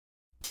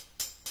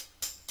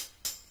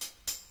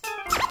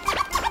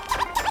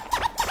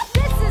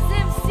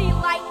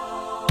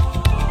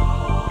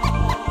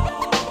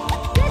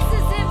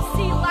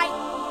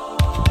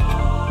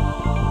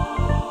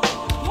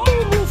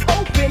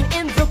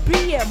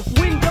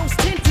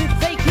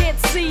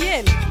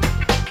MCing.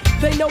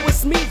 They know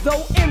it's me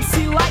though,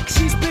 MC Lyte,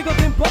 she's bigger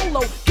than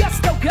Bolo.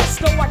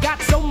 Gusto, I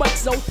got so much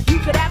so you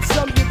could have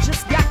some, you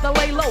just got to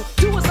lay low.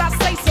 Do as I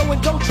say so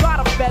and don't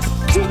try to fess.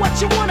 Do what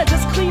you wanna,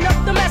 just clean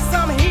up the mess.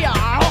 I'm here,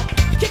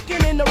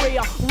 kicking in the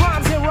rear.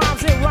 Rhymes and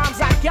rhymes and rhymes,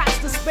 I got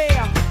to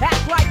spare.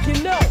 Act like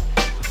you know,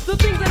 the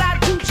things that I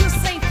do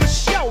just ain't for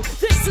show.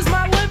 This is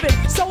my living,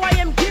 so I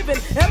am giving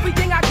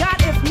everything I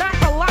got, if not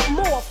a lot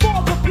more.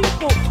 For the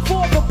people,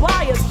 for the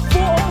buyers,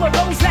 for all of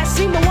those that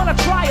seem to wanna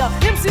try her.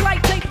 MC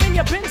Lyte tape in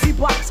your Benzie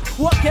box.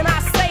 What can I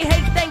say?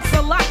 Hey, thanks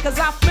a lot, cause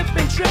I flip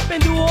and trip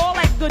and do all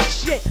that good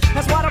shit.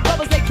 That's why the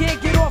brothers, they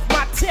can't get off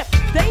my tip.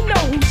 They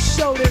know whose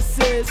show this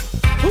is.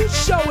 Whose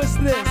show is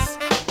this?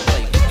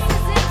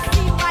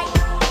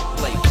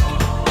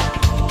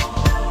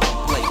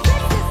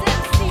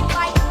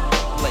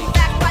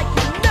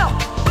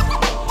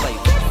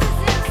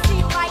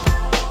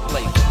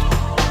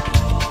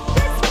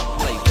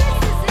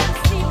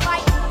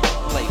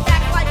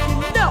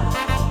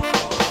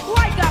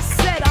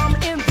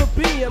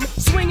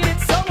 Swinging it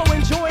solo,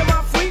 enjoying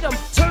my freedom.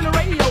 Turn the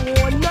radio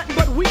on, nothing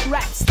but weak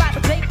rap. Start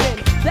the tape in,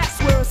 that's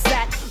where it's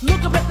at.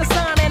 Look up at the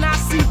sign and I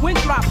see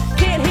Winthrop.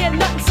 Can't hear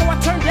nothing, so I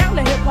turn down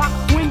the hip-hop.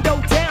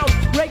 Window down,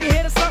 reggae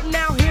hit or something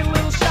now. Hear a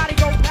little shotty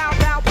go pow,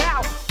 pow,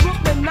 pow.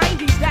 Brooklyn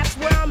 90s, that's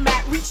where I'm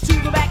at. Reach to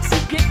the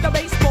backseat, get the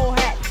baseball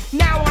hat.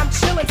 Now I'm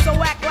chilling, so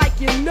act like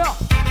you know.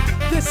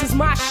 This is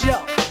my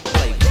show.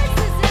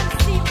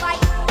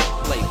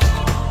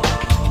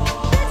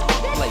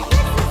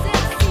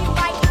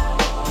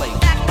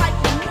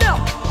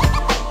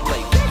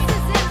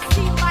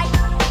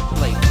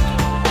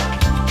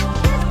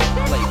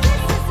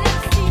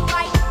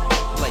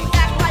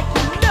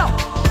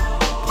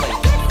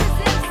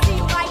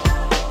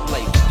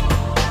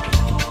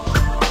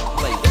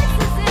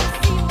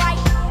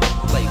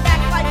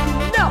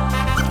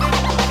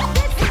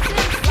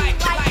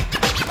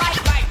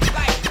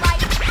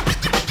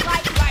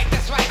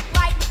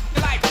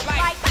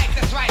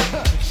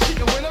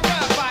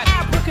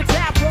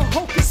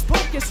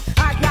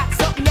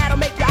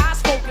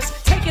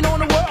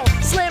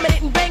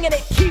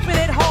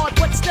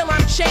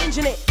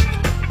 Changing it,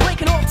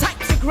 breaking all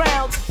types of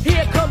grounds.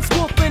 Here comes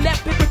Wolf and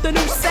Epic with the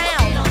new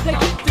sound. They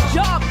get the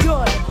job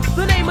done.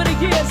 The name of the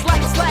year is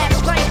like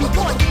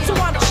 /91. So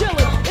I'm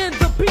chilling in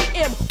the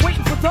BM,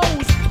 waiting for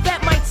those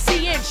that might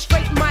see in.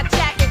 Straighten my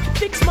jacket,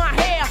 fix my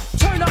hair,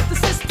 turn up the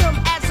system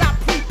as I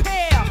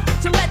prepare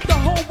to let the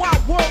whole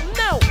wide world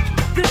know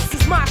this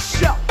is my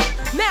show.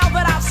 Now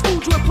that I've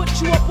schooled you and put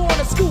you up on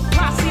a school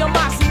posse or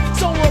mossy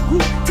solo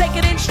group, take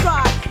it in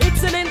stride.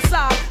 It's an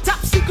inside, top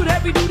secret,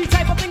 heavy duty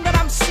type of thing that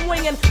I'm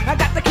swinging. I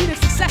got the key to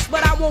success,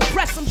 but I won't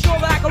press. I'm sure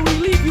that I can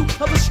relieve you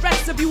of the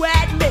stress if you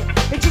admit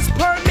and just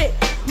permit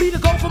me to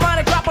go for mine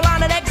and drop a